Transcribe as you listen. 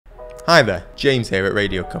Hi there, James here at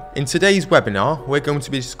Radio.co. In today's webinar, we're going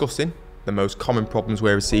to be discussing the most common problems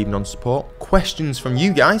we're receiving on support, questions from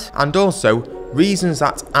you guys, and also reasons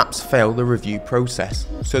that apps fail the review process.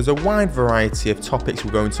 So there's a wide variety of topics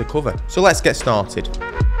we're going to cover. So let's get started.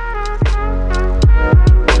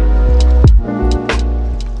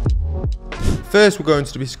 First, we're going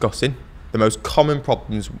to be discussing the most common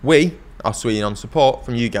problems we are seeing on support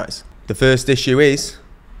from you guys. The first issue is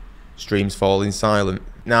streams falling silent.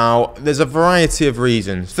 Now, there's a variety of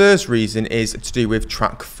reasons. First reason is to do with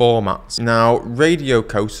track formats. Now,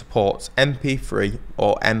 Radio.co supports MP3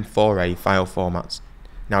 or M4A file formats.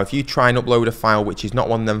 Now, if you try and upload a file which is not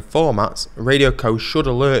one of them formats, Radio.co should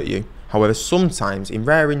alert you. However, sometimes, in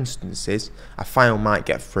rare instances, a file might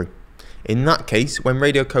get through. In that case, when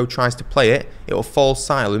Radio.co tries to play it, it will fall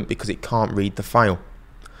silent because it can't read the file.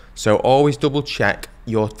 So always double check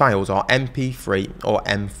your files are MP3 or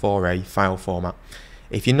M4A file format.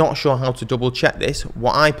 If you're not sure how to double check this,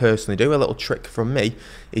 what I personally do, a little trick from me,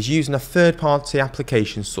 is using a third-party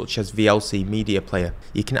application such as VLC Media Player.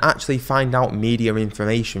 You can actually find out media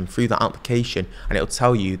information through that application and it'll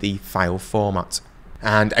tell you the file format.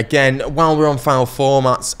 And again, while we're on file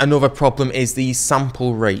formats, another problem is the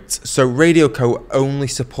sample rate. So Radio.co only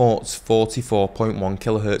supports 44.1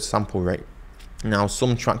 kHz sample rate. Now,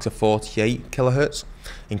 some tracks are 48 kHz.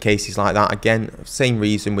 In cases like that, again, same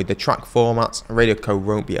reason with the track formats, Radio.co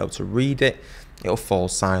won't be able to read it, it'll fall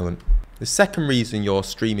silent. The second reason your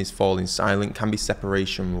stream is falling silent can be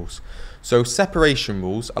separation rules. So separation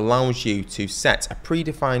rules allows you to set a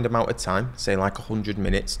predefined amount of time, say like 100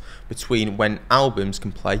 minutes, between when albums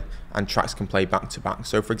can play and tracks can play back to back.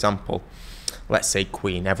 So for example, let's say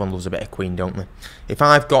Queen, everyone loves a bit of Queen, don't they? If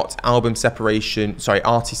I've got artist separation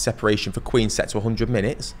for Queen set to 100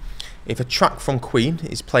 minutes, if a track from Queen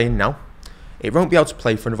is playing now, it won't be able to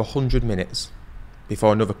play for another 100 minutes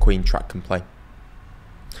before another Queen track can play.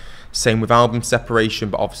 Same with album separation,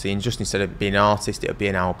 but obviously just instead of being an artist, it'll be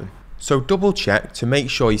an album. So double check to make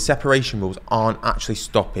sure your separation rules aren't actually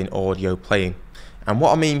stopping audio playing. And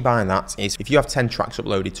what I mean by that is if you have 10 tracks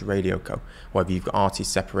uploaded to Radio.co, whether you've got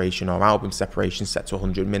artist separation or album separation set to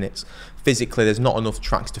 100 minutes, physically there's not enough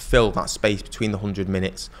tracks to fill that space between the 100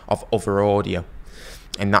 minutes of other audio.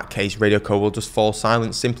 In that case, Radio.co will just fall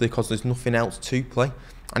silent simply because there's nothing else to play,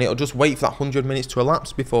 and it'll just wait for that 100 minutes to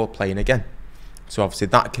elapse before playing again. So obviously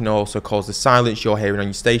that can also cause the silence you're hearing on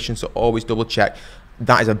your station, so always double check.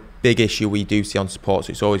 That is a big issue we do see on support,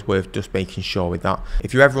 so it's always worth just making sure with that.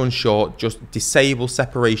 If you're ever unsure, just disable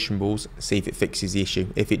separation rules, see if it fixes the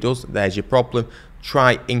issue. If it does, there's your problem.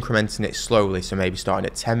 Try incrementing it slowly, so maybe starting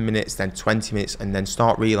at 10 minutes, then 20 minutes, and then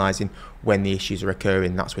start realising when the issues are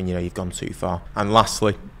occurring. That's when you know you've gone too far. And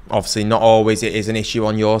lastly, obviously not always it is an issue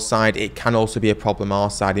on your side, it can also be a problem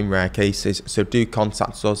our side in rare cases, so do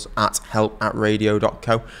contact us at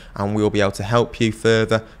help@radio.co and we'll be able to help you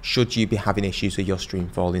further should you be having issues with your stream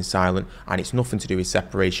falling silent and it's nothing to do with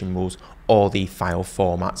separation rules or the file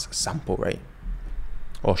formats sample rate,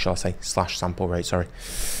 or shall I say /sample rate, sorry.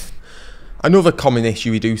 Another common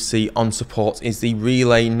issue we do see on support is the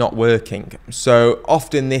relay not working. So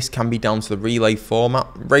often this can be down to the relay format.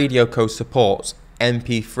 Radio.co supports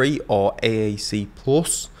MP3 or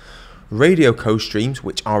AAC+, Radio.co streams,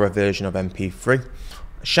 which are a version of MP3,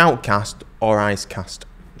 Shoutcast or Icecast.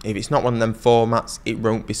 If it's not one of them formats, it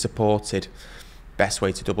won't be supported. Best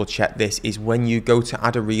way to double check this is when you go to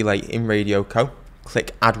add a relay in Radio.co,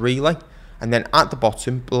 click add relay, and then at the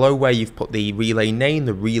bottom, below where you've put the relay name,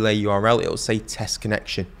 the relay URL, it'll say test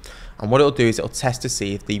connection. And what it'll do is it'll test to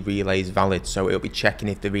see if the relay is valid. So it'll be checking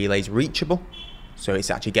if the relay is reachable, so it's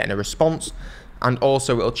actually getting a response, and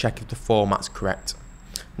also it'll check if the format's correct.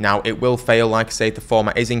 Now it will fail, like I say, if the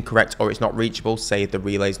format is incorrect or it's not reachable, say if the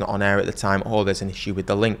relay's not on air at the time or there's an issue with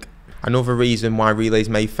the link. Another reason why relays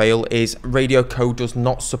may fail is Radio.co does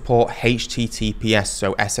not support HTTPS,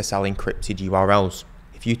 so SSL encrypted URLs.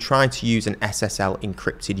 If you try to use an SSL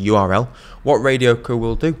encrypted URL, what Radio.co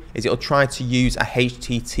will do is it'll try to use a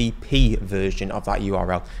HTTP version of that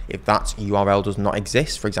URL. If that URL does not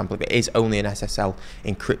exist, for example, if it is only an SSL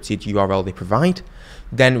encrypted URL they provide,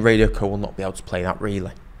 then Radio.co will not be able to play that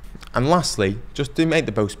relay. And lastly, just to make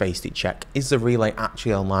the most basic check, is the relay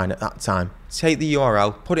actually online at that time? Take the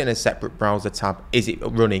URL, put it in a separate browser tab, is it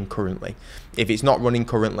running currently? If it's not running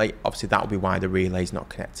currently, obviously that will be why the relay is not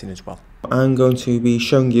connecting as well. I'm going to be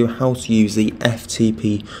showing you how to use the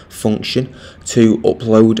FTP function to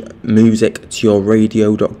upload music to your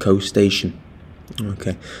Radio.co station.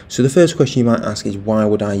 Okay, so the first question you might ask is why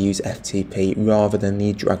would I use FTP rather than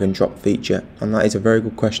the drag and drop feature? And that is a very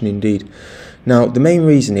good question indeed. Now, the main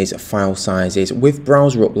reason is file sizes. With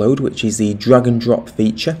browser upload, which is the drag and drop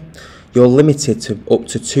feature, you're limited to up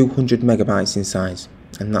to 200 megabytes in size,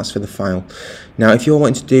 and that's for the file. Now if you're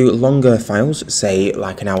wanting to do longer files, say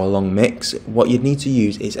like an hour long mix, what you'd need to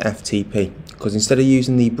use is FTP, because instead of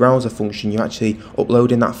using the browser function, you're actually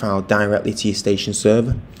uploading that file directly to your station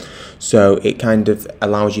server. So it kind of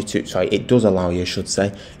allows you to, it does allow you to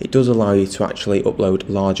actually upload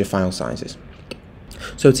larger file sizes.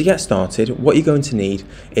 So to get started, what you're going to need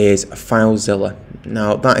is FileZilla.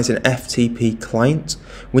 Now that is an FTP client.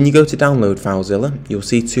 When you go to download FileZilla, you'll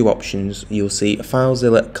see two options. You'll see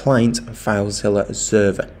FileZilla client and FileZilla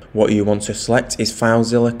server. What you want to select is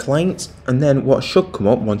FileZilla client, and then what should come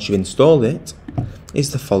up once you've installed it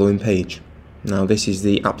is the following page. Now this is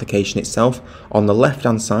the application itself. On the left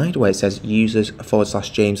hand side where it says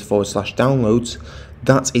users/James/downloads,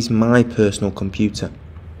 that is my personal computer.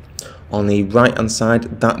 On the right hand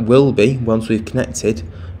side, that will be, once we've connected,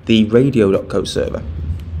 the Radio.co server.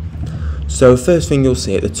 So first thing you'll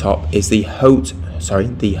see at the top is the host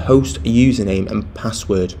username and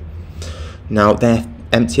password. Now they're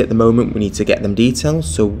empty at the moment, we need to get them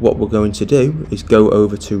details, so what we're going to do is go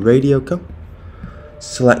over to Radio.co,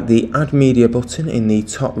 select the Add Media button in the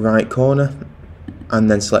top right corner,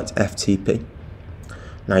 and then select FTP.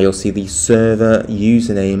 Now you'll see the server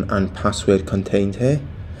username and password contained here.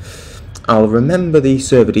 I'll remember the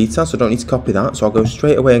server details, so I don't need to copy that, so I'll go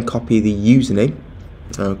straight away and copy the username.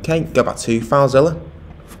 Okay, go back to FileZilla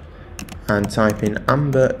and type in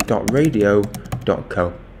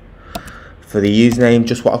amber.radio.co. For the username,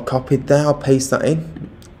 just what I've copied there, I'll paste that in.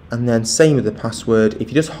 And then same with the password. If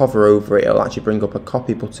you just hover over it, it'll actually bring up a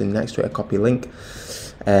copy button next to it, a copy link.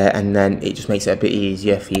 And then it just makes it a bit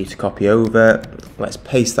easier for you to copy over. Let's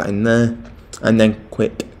paste that in there and then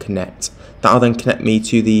click connect. That'll then connect me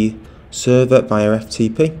to the server via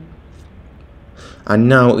FTP. And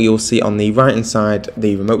now you'll see on the right hand side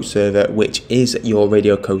the remote server, which is your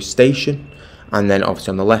Radio.co station, and then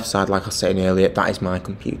obviously on the left side, like I was saying earlier, that is my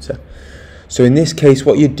computer. So in this case,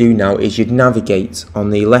 what you'd do now is you'd navigate on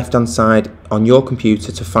the left hand side on your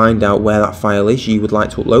computer to find out where that file is you would like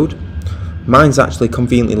to upload. Mine's actually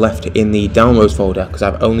conveniently left in the downloads folder because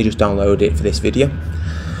I've only just downloaded it for this video.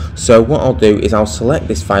 So what I'll do is I'll select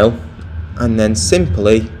this file and then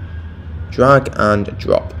simply drag and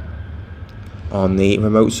drop on the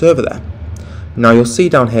remote server there. Now you'll see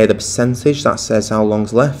down here the percentage that says how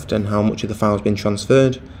long's left and how much of the file has been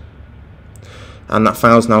transferred, and that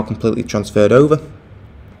file's now completely transferred over.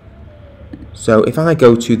 So if I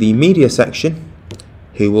go to the media section,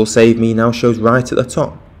 Who Will Save Me now shows right at the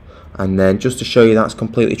top, and then just to show you that's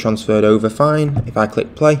completely transferred over fine, if I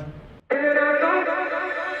click play,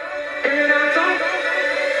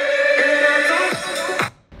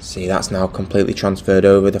 see, that's now completely transferred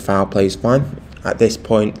over, the file plays fine. At this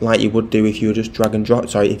point, like you would do if you were just drag and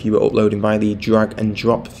drop, if you were uploading by the drag and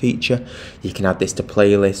drop feature, you can add this to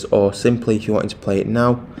playlists, or simply if you wanted to play it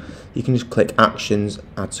now, you can just click actions,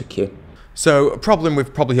 add to queue. So a problem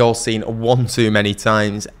we've probably all seen one too many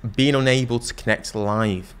times, being unable to connect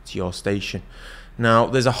live to your station. Now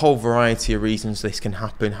there's a whole variety of reasons this can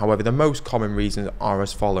happen, however the most common reasons are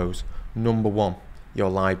as follows. Number one, your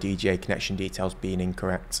live DJ connection details being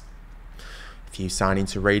incorrect. If you sign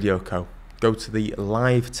into Radio.co, go to the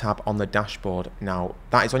live tab on the dashboard. Now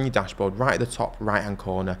that is on your dashboard right at the top right hand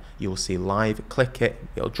corner. You'll see live, click it,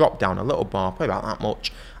 it'll drop down a little bar, probably about that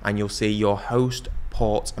much, and you'll see your host,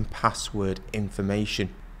 port and password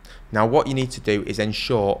information. Now what you need to do is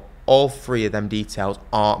ensure all three of them details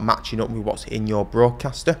are matching up with what's in your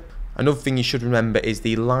broadcaster. Another thing you should remember is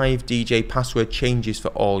the live DJ password changes for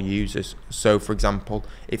all users. So for example,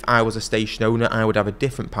 if I was a station owner, I would have a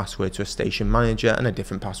different password to a station manager and a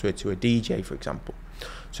different password to a DJ, for example.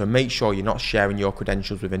 So make sure you're not sharing your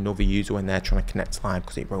credentials with another user when they're trying to connect live,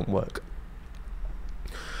 because it won't work.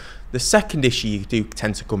 The second issue you do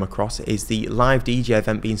tend to come across is the live DJ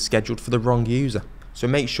event being scheduled for the wrong user. So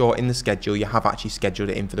make sure in the schedule you have actually scheduled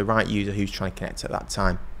it in for the right user who's trying to connect at that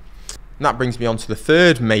time. And that brings me on to the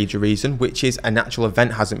third major reason, which is an actual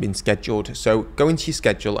event hasn't been scheduled. So go into your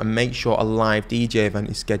schedule and make sure a live DJ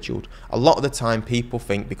event is scheduled. A lot of the time people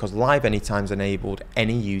think because live anytime is enabled,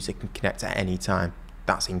 any user can connect at any time.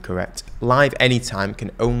 That's incorrect. Live anytime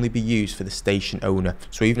can only be used for the station owner.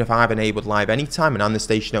 So even if I've enabled live anytime and I'm the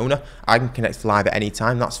station owner, I can connect live at any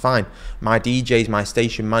time, that's fine. My DJs, my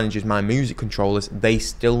station managers, my music controllers, they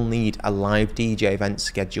still need a live DJ event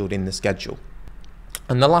scheduled in the schedule.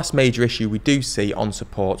 And the last major issue we do see on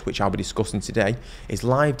support, which I'll be discussing today, is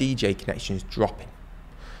live DJ connections dropping.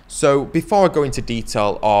 So before I go into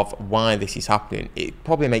detail of why this is happening, it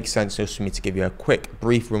probably makes sense just for me to give you a quick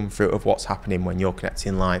brief run through of what's happening when you're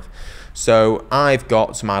connecting live. So I've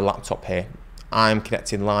got my laptop here I'm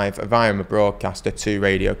connecting live via my broadcaster to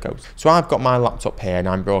Radio.co. So I've got my laptop here and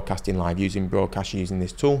I'm broadcasting live using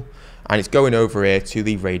this tool, and it's going over here to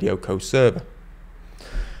the Radio.co server.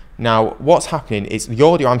 Now what's happening is the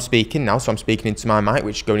audio I'm speaking now, so I'm speaking into my mic,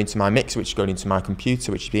 which is going into my mixer, which is going into my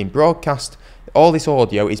computer, which is being broadcast. All this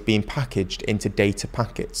audio is being packaged into data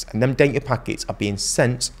packets, and them data packets are being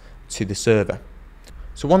sent to the server.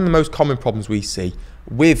 So one of the most common problems we see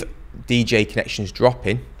with DJ connections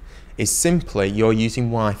dropping is simply you're using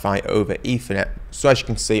Wi-Fi over Ethernet. So as you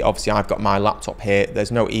can see, obviously I've got my laptop here,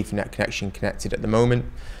 there's no Ethernet connection connected at the moment.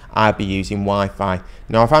 I'd be using Wi-Fi.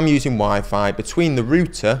 Now if I'm using Wi-Fi, between the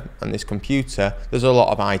router and this computer, there's a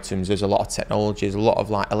lot of items, there's a lot of technology, there's a lot of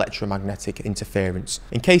like electromagnetic interference.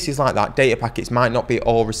 In cases like that, data packets might not be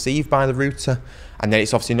all received by the router, and then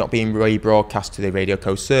it's obviously not being rebroadcast to the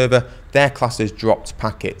Radio.co server. They're classed as dropped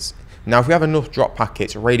packets. Now if we have enough drop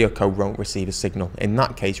packets, Radio.co won't receive a signal. In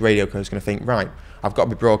that case, Radio.co is going to think, right, I've got to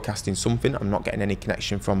be broadcasting something, I'm not getting any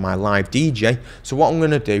connection from my live DJ, so what I'm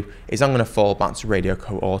going to do is I'm going to fall back to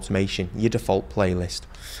Radio.co automation, your default playlist.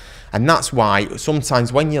 And that's why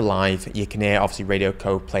sometimes when you're live, you can hear obviously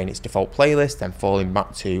Radio.co playing its default playlist, then falling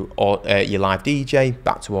back to your live DJ,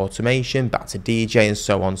 back to automation, back to DJ, and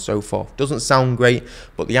so on and so forth. Doesn't sound great,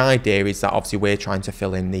 but the idea is that obviously we're trying to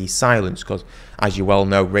fill in the silence, because as you well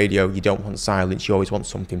know, radio, you don't want silence, you always want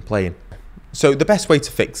something playing. So the best way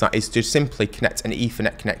to fix that is to simply connect an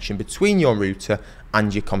Ethernet connection between your router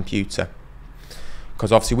and your computer.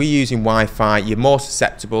 Because obviously we're using Wi-Fi, you're more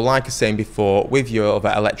susceptible, like I was saying before, with your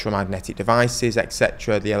other electromagnetic devices,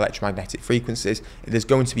 etc., the electromagnetic frequencies, there's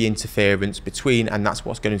going to be interference between, and that's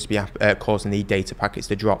what's going to be causing the data packets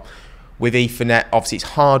to drop. With Ethernet, obviously it's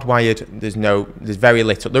hardwired, there's very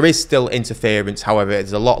little. There is still interference, however,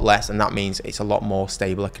 there's a lot less, and that means it's a lot more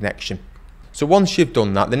stable a connection. So once you've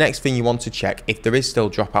done that, the next thing you want to check, if there is still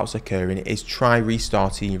dropouts occurring, is try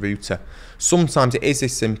restarting your router. Sometimes it is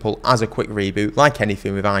as simple as a quick reboot, like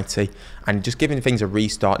anything with IT, and just giving things a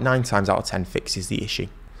restart 9 times out of 10 fixes the issue.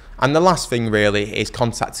 And the last thing really is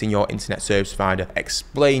contacting your internet service provider.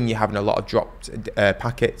 Explain you're having a lot of dropped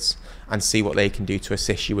packets and see what they can do to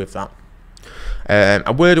assist you with that.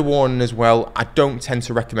 A word of warning as well, I don't tend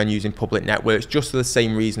to recommend using public networks just for the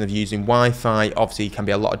same reason of using Wi-Fi. Obviously there can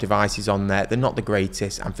be a lot of devices on there, they're not the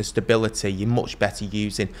greatest, and for stability you're much better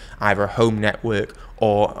using either a home network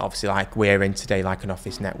or obviously like we're in today, like an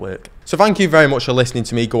office network. So thank you very much for listening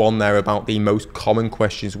to me go on there about the most common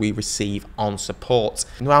questions we receive on support.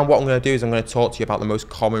 Now what I'm going to do is I'm going to talk to you about the most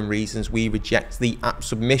common reasons we reject the app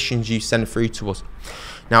submissions you send through to us.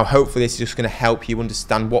 Now hopefully this is just going to help you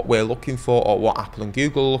understand what we're looking for, or what Apple and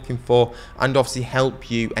Google are looking for, and obviously help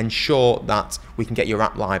you ensure that we can get your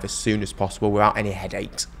app live as soon as possible without any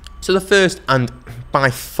headaches. So the first and by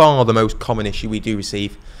far the most common issue we do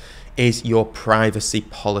receive is your privacy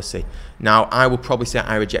policy. Now I will probably say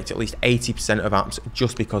I reject at least 80% of apps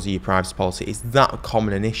just because of your privacy policy. It's that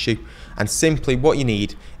common an issue, and simply what you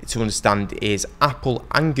need to understand is Apple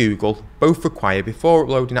and Google both require, before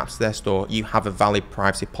uploading apps to their store, you have a valid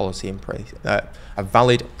privacy policy in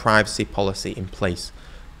place.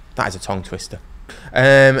 That is a tongue twister.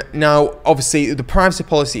 Now obviously the privacy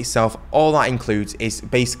policy itself, all that includes is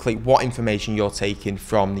basically what information you're taking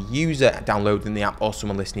from the user downloading the app or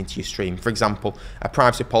someone listening to your stream. For example, a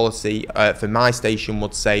privacy policy for my station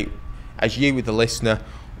would say, as you with the listener,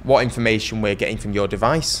 what information we're getting from your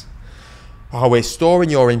device, how we're storing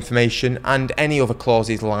your information, and any other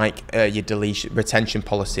clauses like your deletion, retention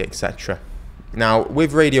policy, etc. Now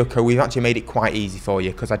with Radio.co we've actually made it quite easy for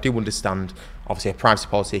you, because I do understand obviously a privacy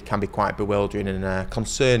policy can be quite bewildering and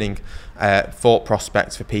concerning thought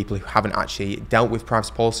prospects for people who haven't actually dealt with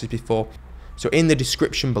privacy policies before. So in the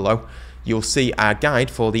description below you'll see our guide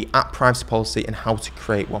for the app privacy policy and how to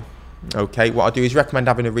create one. Okay, what I do is recommend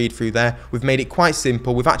having a read through there. We've made it quite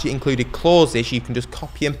simple. We've actually included clauses you can just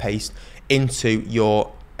copy and paste into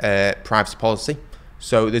your privacy policy,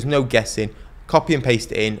 so there's no guessing. Copy and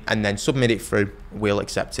paste it in and then submit it through, we'll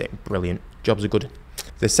accept it. Brilliant, jobs are good.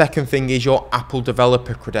 The second thing is your Apple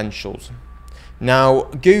developer credentials. Now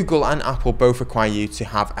Google and Apple both require you to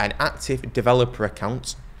have an active developer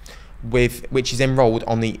account which is enrolled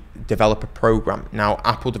on the developer program. Now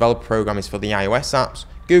Apple developer program is for the iOS apps,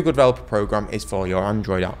 Google developer program is for your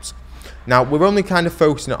Android apps. Now we're only kind of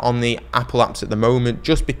focusing on the Apple apps at the moment,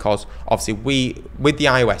 just because obviously with the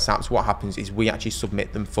iOS apps what happens is we actually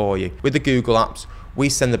submit them for you. With the Google apps we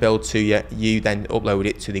send the build to you, you then upload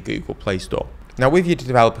it to the Google Play Store. Now with your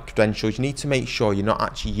developer credentials, you need to make sure you're not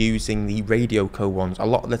actually using the Radio.co ones. A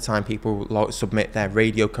lot of the time people submit their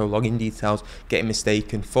Radio.co login details, getting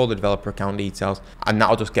mistaken for the developer account details, and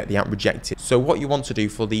that'll just get the app rejected. So what you want to do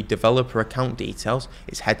for the developer account details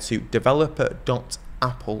is head to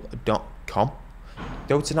developer.apple.com,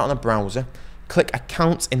 go to that on a browser, click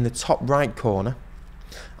accounts in the top right corner,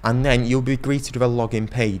 and then you'll be greeted with a login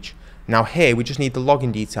page. Now here we just need the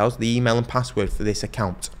login details, the email and password for this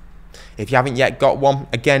account. If you haven't yet got one,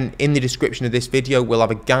 again in the description of this video we'll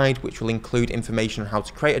have a guide which will include information on how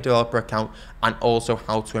to create a developer account and also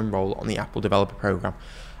how to enroll on the Apple Developer Program.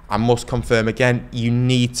 I must confirm again, you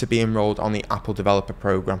need to be enrolled on the Apple Developer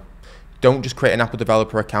Program. Don't just create an Apple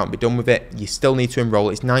Developer account and be done with it. You still need to enroll.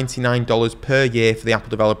 It's $99 per year for the Apple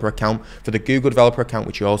Developer account. For the Google Developer account,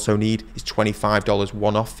 which you also need, is $25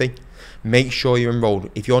 one-off fee. Make sure you're enrolled.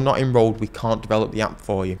 If you're not enrolled, we can't develop the app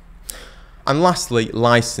for you. And lastly,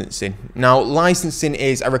 licensing. Now, licensing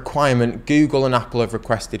is a requirement Google and Apple have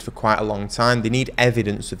requested for quite a long time. They need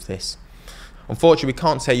evidence of this. Unfortunately, we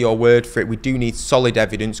can't take your word for it. We do need solid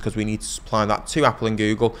evidence because we need to supply that to Apple and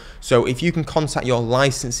Google. So if you can contact your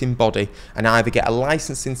licensing body and either get a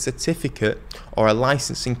licensing certificate or a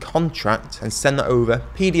licensing contract and send that over,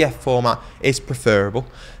 PDF format is preferable.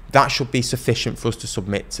 That should be sufficient for us to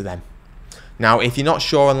submit to them. Now, if you're not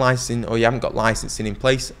sure on licensing or you haven't got licensing in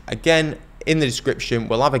place, again, in the description,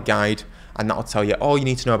 we'll have a guide and that'll tell you all you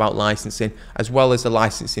need to know about licensing as well as the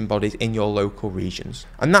licensing bodies in your local regions.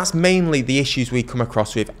 And that's mainly the issues we come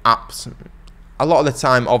across with apps. A lot of the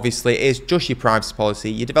time, obviously, it is just your privacy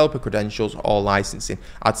policy, your developer credentials or licensing.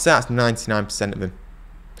 I'd say that's 99% of them.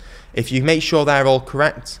 If you make sure they're all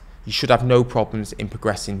correct, you should have no problems in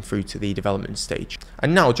progressing through to the development stage.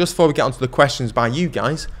 And now, just before we get onto the questions by you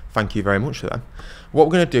guys, thank you very much for them. What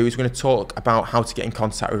we're going to do is we're going to talk about how to get in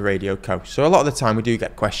contact with Radio.co. So a lot of the time we do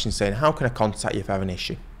get questions saying, how can I contact you if I have an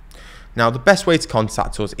issue? Now the best way to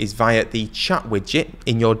contact us is via the chat widget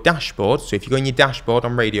in your dashboard. So if you go in your dashboard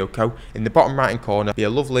on Radio.co, in the bottom right hand corner, there'll be a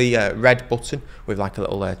lovely red button with like a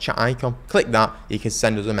little chat icon. Click that, you can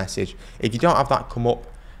send us a message. If you don't have that come up,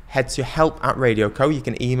 head to help@Radio.co, you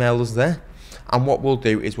can email us there. And what we'll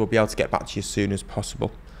do is we'll be able to get back to you as soon as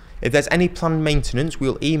possible. If there's any planned maintenance,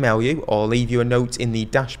 we'll email you or leave you a note in the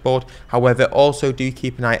dashboard. However, also do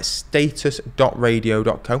keep an eye at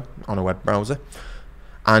status.radio.co on a web browser.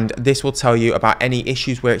 And this will tell you about any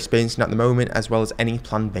issues we're experiencing at the moment, as well as any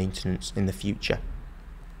planned maintenance in the future.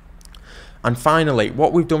 And finally,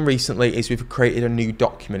 what we've done recently is we've created a new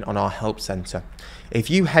document on our help center.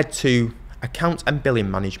 If you head to Account and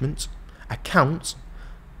Billing Management, Accounts,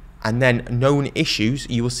 and then Known Issues,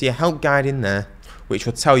 you will see a help guide in there which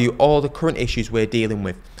will tell you all the current issues we're dealing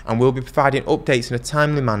with, and we'll be providing updates in a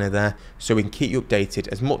timely manner there so we can keep you updated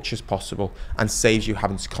as much as possible and saves you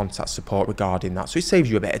having to contact support regarding that, so it saves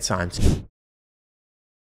you a bit of time too.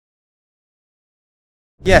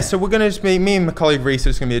 Yeah, so we're going to just be, me and my colleague Reece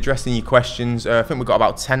are just going to be addressing your questions. I think we've got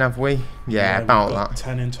about 10, have we? Yeah, about that.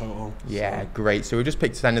 10 in total. Yeah, great. So we just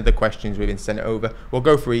picked 10 of the questions we've been sent over. We'll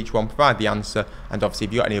go through each one, provide the answer, and obviously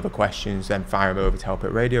if you've got any other questions, then fire them over to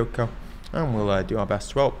help@Radio.co, and we'll do our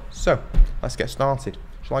best to help. So, let's get started.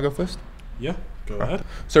 Shall I go first? Yeah, go ahead.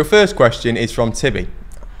 So first question is from Tibby,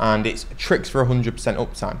 and it's tricks for 100%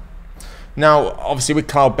 uptime. Now, obviously with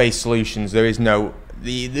cloud-based solutions, there's no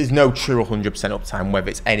true 100% uptime, whether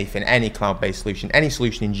it's anything, any cloud-based solution, any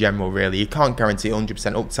solution in general really. You can't guarantee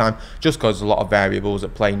 100% uptime just because there's a lot of variables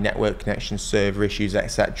at play, network connections, server issues,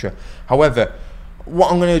 etc. However,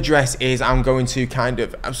 what I'm going to address is however,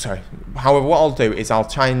 what I'll do is I'll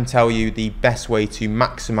try and tell you the best way to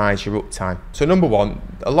maximize your uptime. So number one,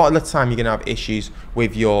 a lot of the time you're going to have issues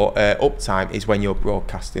with your uptime is when you're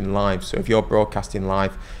broadcasting live. So if you're broadcasting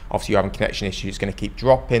live, obviously you're having connection issues, it's going to keep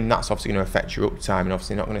dropping. That's obviously going to affect your uptime, and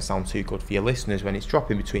obviously not going to sound too good for your listeners when it's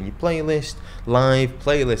dropping between your playlist live,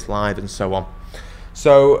 and so on.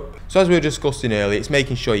 So as we were discussing earlier, it's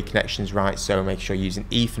making sure your connection's right, so make sure you're using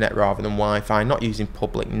Ethernet rather than Wi-Fi, not using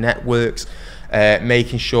public networks,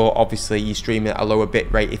 making sure obviously you're streaming at a lower bit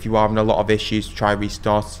rate if you are having a lot of issues, try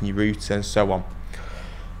restarting your router and so on.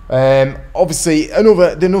 Obviously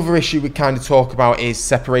another issue we kind of talk about is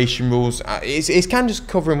separation rules. It's kind of just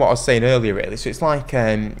covering what I was saying earlier really. So it's like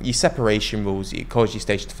your separation rules, it causes your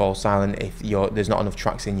station to fall silent if there's not enough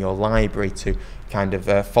tracks in your library to kind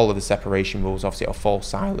of follow the separation rules. Obviously it'll fall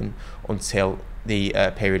silent until the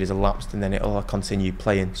period is elapsed, and then it'll continue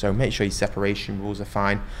playing. So make sure your separation rules are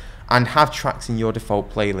fine, and have tracks in your default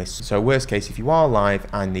playlist. So worst case, if you are live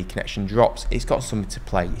and the connection drops, it's got something to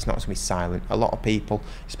play, it's not going to be silent. A lot of people,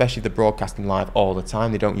 especially if they're broadcasting live all the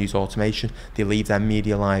time, they don't use automation, they leave their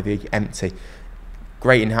media library empty.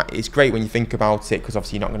 It's great when you think about it, because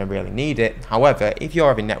obviously you're not going to really need it. However, if you're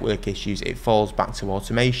having network issues, it falls back to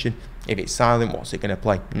automation. If it's silent, what's it going to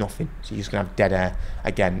play? Nothing. So you're just going to have dead air.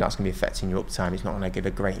 Again, that's going to be affecting your uptime. It's not going to give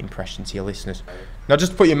a great impression to your listeners. Now,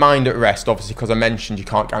 just to put your mind at rest, obviously, because I mentioned you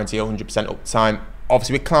can't guarantee 100% uptime.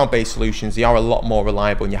 Obviously, with cloud-based solutions, they are a lot more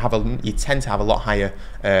reliable, and you tend to have a lot higher.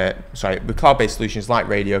 With cloud-based solutions like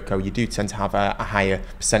Radio.co, you do tend to have a higher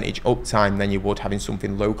percentage uptime than you would having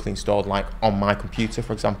something locally installed, like on my computer,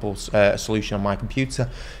 for example, a solution on my computer.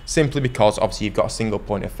 Simply because obviously you've got a single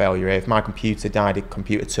point of failure. If my computer died, the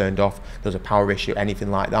computer turned off, there's a power issue, anything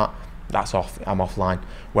like that, that's off, I'm offline.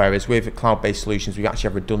 Whereas with cloud-based solutions, we actually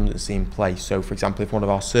have redundancy in place. So for example, if one of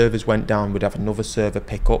our servers went down, we'd have another server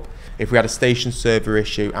pick up. If we had a station server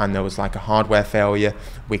issue and there was like a hardware failure,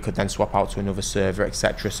 we could then swap out to another server,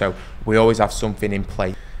 etc. So we always have something in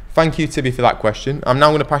place. Thank you, Tibby, for that question. I'm now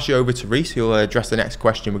going to pass you over to Reece, who will address the next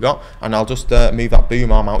question we got, and I'll just move that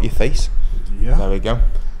boom arm out your face. Yeah. There we go.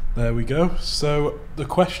 There we go. So the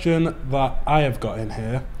question that I have got in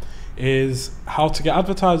here is how to get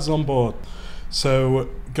advertisers on board. So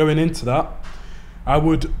going into that, I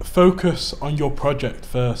would focus on your project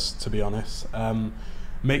first, to be honest.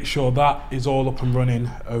 Make sure that is all up and running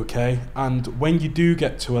okay. And when you do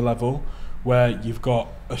get to a level where you've got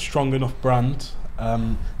a strong enough brand,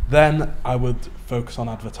 then I would focus on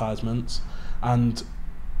advertisements. And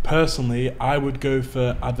personally, I would go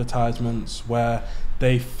for advertisements where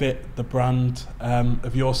they fit the brand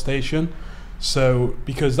of your station. So,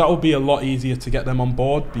 because that will be a lot easier to get them on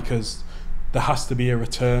board, because there has to be a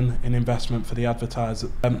return in investment for the advertiser.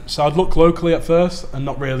 So I'd look locally at first and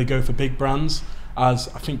not really go for big brands, as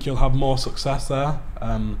I think you'll have more success there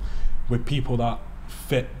with people that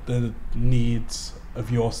fit the needs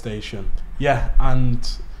of your station. Yeah, and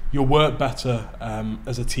you'll work better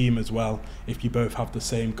as a team as well if you both have the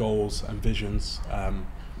same goals and visions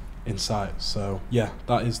in sight. So yeah,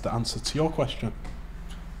 that is the answer to your question.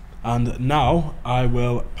 And now I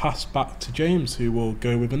will pass back to James, who will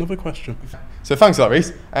go with another question. So thanks a lot,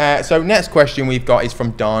 Reece. So next question we've got is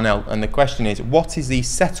from Darnell, and the question is, what is the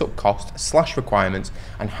setup cost / requirements,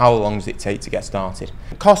 and how long does it take to get started?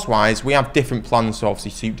 Cost-wise, we have different plans to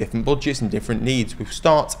obviously suit different budgets and different needs. We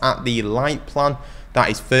start at the light plan,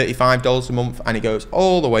 that is $35 a month, and it goes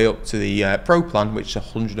all the way up to the pro plan, which is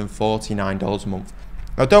 $149 a month.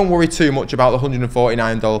 Now, don't worry too much about the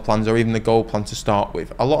 $149 plans or even the gold plan to start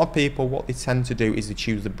with. A lot of people, what they tend to do is they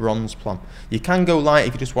choose the bronze plan. You can go light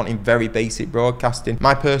if you're just wanting very basic broadcasting.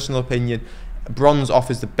 My personal opinion, bronze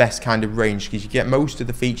offers the best kind of range because you get most of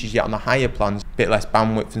the features you get on the higher plans, a bit less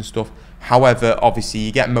bandwidth and stuff. However, obviously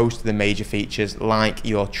you get most of the major features like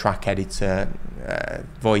your track editor,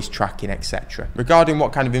 voice tracking, etc. Regarding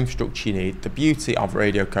what kind of infrastructure you need, the beauty of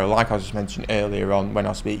Radio.co, like I just mentioned earlier on when I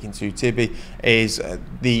was speaking to Tibby, is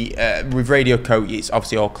with Radio.co it's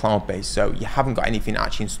obviously all cloud-based, so you haven't got anything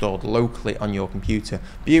actually installed locally on your computer.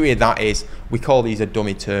 Beauty of that is we call these a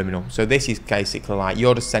dummy terminal. So this is basically like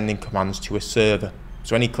you're just sending commands to a server.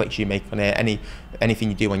 So any clicks you make on it, anything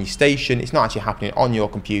you do on your station, it's not actually happening on your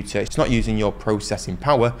computer. It's not using your processing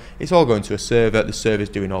power. It's all going to a server. The server's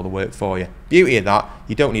doing all the work for you. Beauty of that,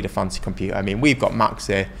 you don't need a fancy computer. I mean, we've got Macs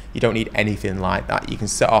here. You don't need anything like that. You can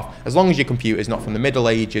set off, as long as your computer is not from the Middle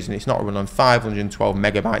Ages and it's not run on 512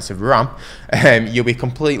 megabytes of RAM, you'll be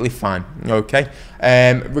completely fine, okay?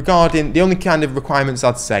 Regarding, the only kind of requirements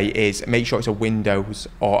I'd say is make sure it's a Windows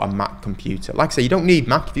or a Mac computer. Like I say, you don't need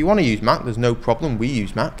Mac. If you want to use Mac, there's no problem. We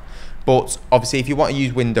use Mac. But obviously, if you want to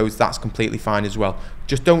use Windows, that's completely fine as well.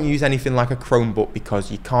 Just don't use anything like a Chromebook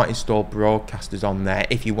because you can't install broadcasters on there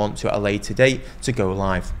if you want to at a later date to go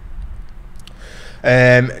live.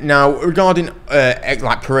 Now, regarding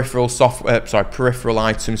like peripheral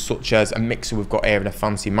items such as a mixer we've got here and a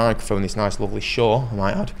fancy microphone, this nice lovely Shure, I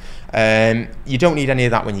might add, you don't need any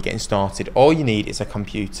of that when you're getting started. All you need is a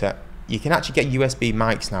computer. You can actually get USB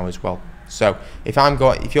mics now as well. So if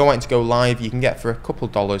you're wanting to go live, you can get for a couple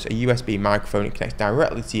of dollars a USB microphone. It connects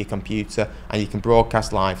directly to your computer and you can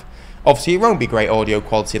broadcast live. Obviously, it won't be great audio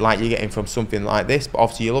quality like you're getting from something like this, but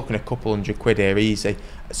obviously you're looking at a couple £100 here easy.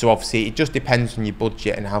 So obviously it just depends on your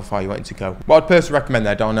budget and how far you want to go. What I'd personally recommend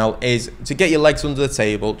there, Darnell, is to get your legs under the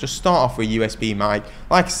table, just start off with a USB mic.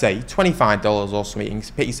 Like I say, $25 or something. You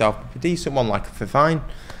can pick yourself a decent one like for fine.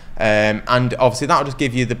 And obviously that'll just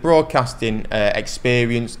give you the broadcasting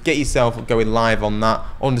experience, get yourself going live on that,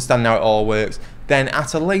 understand how it all works. Then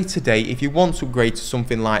at a later date, if you want to upgrade to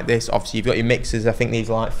something like this, obviously you've got your mixers. I think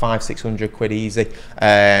these are like £500-600 easy.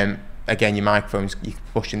 Again, your microphones, you're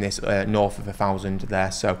pushing this north of 1,000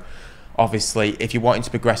 there. So obviously if you're wanting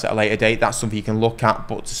to progress at a later date, that's something you can look at.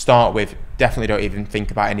 But to start with, definitely don't even think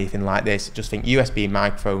about anything like this. Just think USB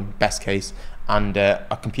microphone, best case, and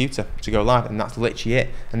a computer to go live, and that's literally it.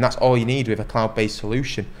 And that's all you need with a cloud-based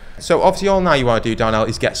solution. So obviously all now you want to do, Darnell,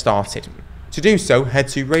 is get started. To do so, head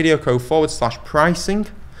to Radio.co/pricing,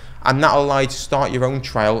 and that'll allow you to start your own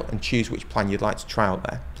trial and choose which plan you'd like to trial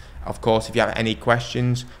there. Of course, if you have any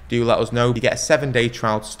questions, do let us know. You get a 7-day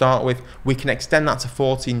trial to start with. We can extend that to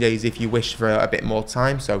 14 days if you wish for a bit more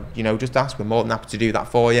time. So, just ask. We're more than happy to do that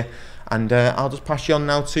for you. And I'll just pass you on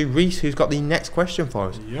now to Reece, who's got the next question for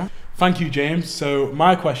us. Yeah. Thank you, James. So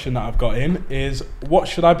my question that I've got in is, what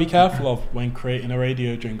should I be careful of when creating a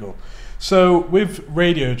radio jingle? So with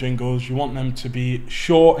radio jingles, you want them to be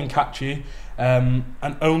short and catchy, and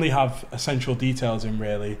only have essential details in,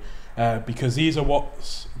 really, because these are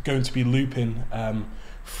what's going to be looping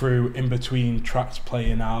through in between tracks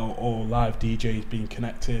playing out or live DJs being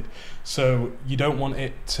connected. So you don't want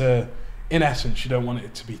it to, in essence, you don't want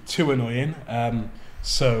it to be too annoying,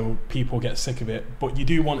 so people get sick of it, but you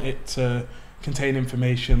do want it to contain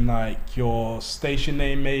information like your station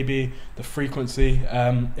name, maybe the frequency,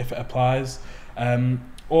 if it applies,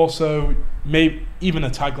 also maybe even a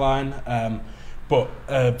tagline, but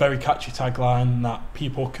a very catchy tagline that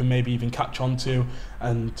people can maybe even catch on to,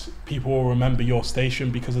 and people will remember your station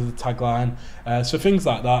because of the tagline. So things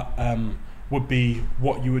like that would be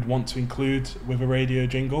what you would want to include with a radio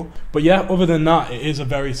jingle. But yeah, other than that, it is a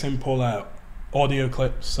very simple audio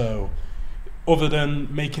clip. So other than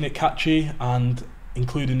making it catchy and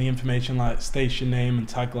including the information like station name and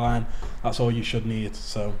tagline, that's all you should need.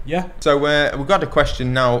 So yeah. So we've got a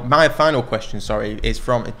question now. My final question, is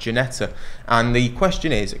from Janetta, and the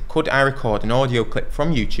question is, could I record an audio clip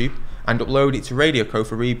from YouTube and upload it to Radio.co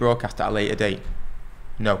for rebroadcast at a later date?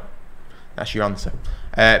 No, that's your answer.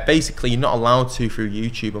 Basically, you're not allowed to through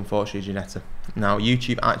YouTube, unfortunately, Janetta. Now,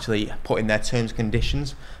 YouTube actually put in their terms and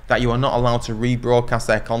conditions that you are not allowed to rebroadcast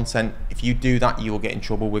their content. If you do that, you will get in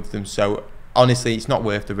trouble with them. So honestly, it's not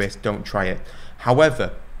worth the risk. Don't try it.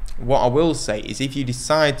 However, what I will say is, if you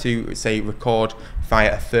decide to, say, record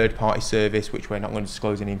via a third-party service, which we're not going to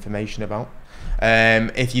disclose any information about,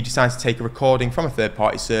 if you decide to take a recording from a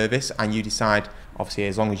third-party service and you decide, obviously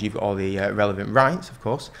as long as you've got all the relevant rights, of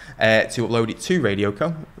course, to upload it to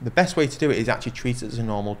Radio.co, the best way to do it is actually treat it as a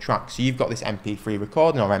normal track. So you've got this MP3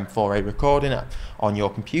 recording or M4A recording on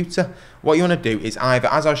your computer. What you want to do is either,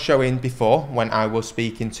 as I was showing before when I was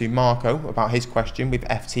speaking to Marco about his question with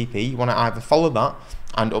FTP, you want to either follow that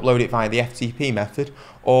and upload it via the FTP method,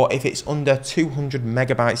 or if it's under 200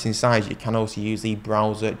 megabytes in size, you can also use the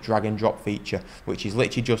browser drag and drop feature, which is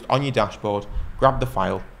literally just on your dashboard, grab the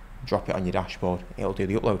file, drop it on your dashboard, it'll do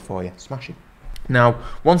the upload for you. Smash it. Now,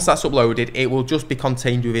 once that's uploaded, it will just be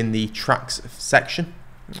contained within the tracks section.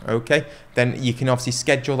 Okay, then you can obviously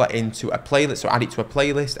schedule that into a playlist, so add it to a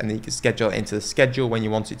playlist, and then you can schedule it into the schedule when you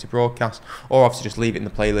want it to broadcast, or obviously just leave it in the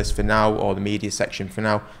playlist for now, or the media section for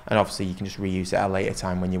now, and obviously you can just reuse it at a later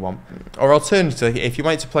time when you want. Or alternatively, if you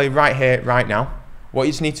want it to play right here, right now, what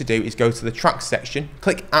you just need to do is go to the tracks section,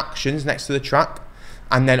 click actions next to the track,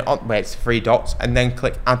 and then where it's 3 dots, and then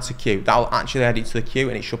click add to queue. That'll actually add it to the queue,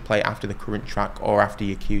 and it should play after the current track or after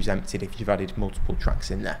your queue's emptied if you've added multiple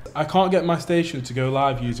tracks in there. I can't get my station to go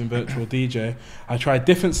live using Virtual DJ. I tried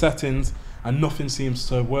different settings and nothing seems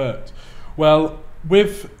to have worked. Well,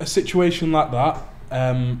 with a situation like that,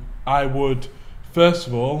 I would, first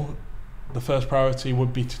of all, the first priority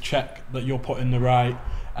would be to check that you're putting the right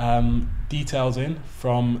details in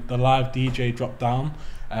from the live DJ drop down.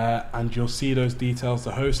 And you'll see those details,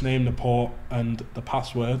 the host name, the port, and the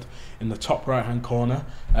password in the top right hand corner.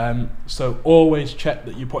 So always check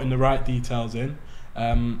that you're putting the right details in.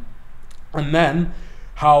 And then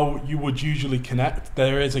how you would usually connect,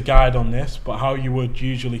 there is a guide on this, but how you would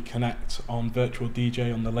usually connect on Virtual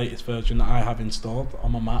DJ on the latest version that I have installed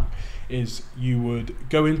on my Mac is you would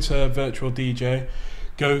go into Virtual DJ,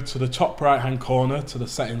 go to the top right hand corner to the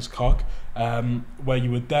settings cog, where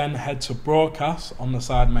you would then head to broadcast on the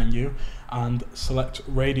side menu and select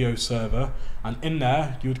radio server, and in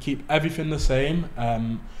there you would keep everything the same,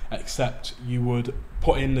 except you would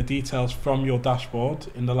put in the details from your dashboard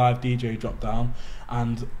in the live DJ drop down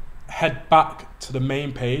and head back to the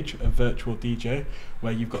main page of Virtual DJ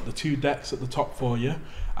where you've got the 2 decks at the top for you,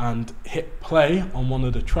 and hit play on one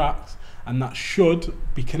of the tracks, and that should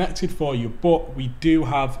be connected for you. But we do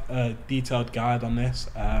have a detailed guide on this,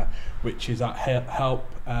 which is at help.radio.co.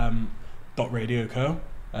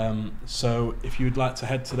 So if you'd like to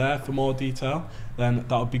head to there for more detail, then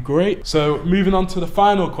that would be great. So moving on to the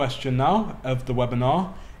final question now of the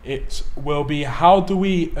webinar, it will be, how do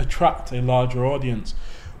we attract a larger audience?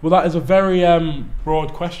 Well, that is a very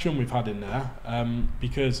broad question we've had in there,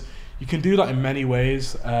 because You can do that in many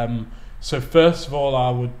ways. So first of all,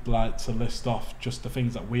 I would like to list off just the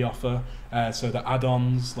things that we offer. So the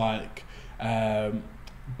add-ons, like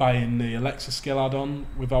buying the Alexa skill add-on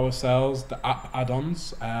with ourselves, the app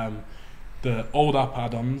add-ons, the old app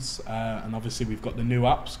add-ons, and obviously we've got the new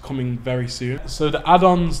apps coming very soon. So the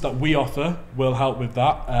add-ons that we offer will help with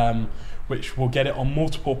that, which will get it on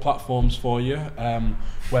multiple platforms for you,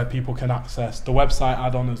 where people can access the website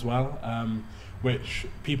add-on as well, which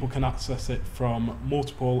people can access it from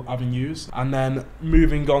multiple avenues. And then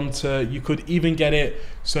moving on to, you could even get it,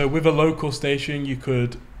 so with a local station, you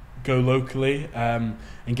could go locally and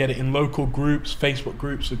get it in local groups. Facebook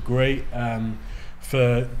groups are great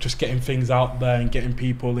for just getting things out there and getting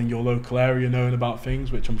people in your local area knowing about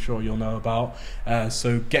things, which I'm sure you'll know about.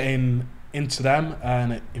 So getting into them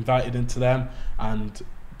and invited into them and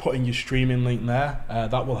putting your streaming link there,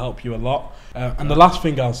 that will help you a lot. And the last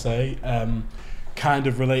thing I'll say, kind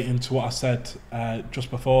of relating to what I said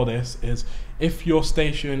just before this, is if your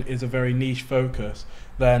station is a very niche focus,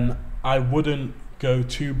 then I wouldn't go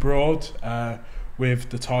too broad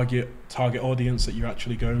with the target audience that you're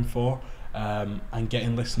actually going for, and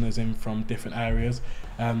getting listeners in from different areas.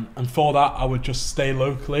 And for that, I would just stay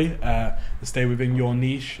locally, stay within your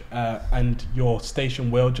niche, and your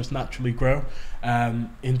station will just naturally grow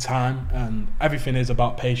in time. And everything is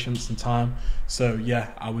about patience and time. So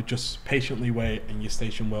yeah, I would just patiently wait, and your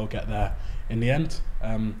station will get there in the end.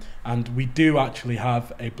 And we do actually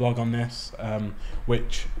have a blog on this,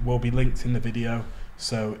 which will be linked in the video.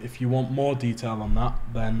 So if you want more detail on that,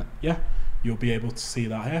 then yeah, you'll be able to see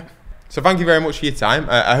that here. So thank you very much for your time.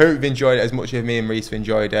 I hope you've enjoyed it as much as me and Reece have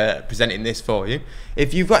enjoyed presenting this for you.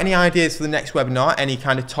 If you've got any ideas for the next webinar, any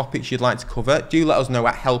kind of topics you'd like to cover, do let us know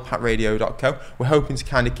at help@radio.co. We're hoping to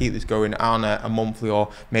kind of keep this going on a monthly or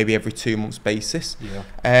maybe every 2 months basis. Yeah.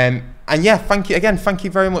 And yeah, thank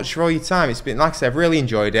you very much for all your time. It's been, like I said, I've really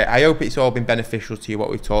enjoyed it. I hope it's all been beneficial to you, what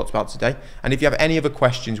we've talked about today. And if you have any other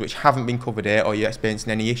questions which haven't been covered here, or you're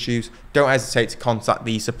experiencing any issues, don't hesitate to contact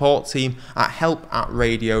the support team at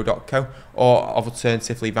help@radio.co, or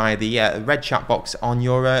alternatively via the red chat box on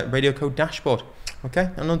your Radio.co dashboard.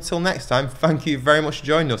 Okay, and until next time, thank you very much for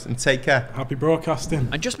joining us, and take care. Happy broadcasting.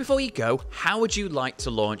 And just before you go, how would you like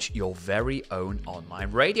to launch your very own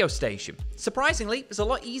online radio station? Surprisingly, it's a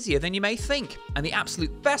lot easier than you may think, and the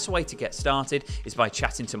absolute best way to get started is by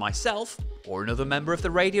chatting to myself or another member of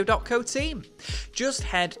the Radio.co team. Just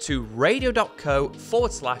head to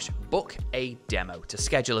radio.co/book a demo to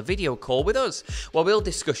schedule a video call with us, where we'll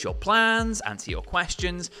discuss your plans, answer your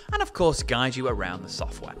questions, and of course guide you around the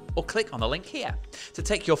software. Or click on the link here to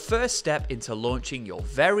take your first step into launching your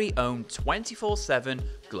very own 24/7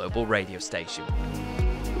 global radio station.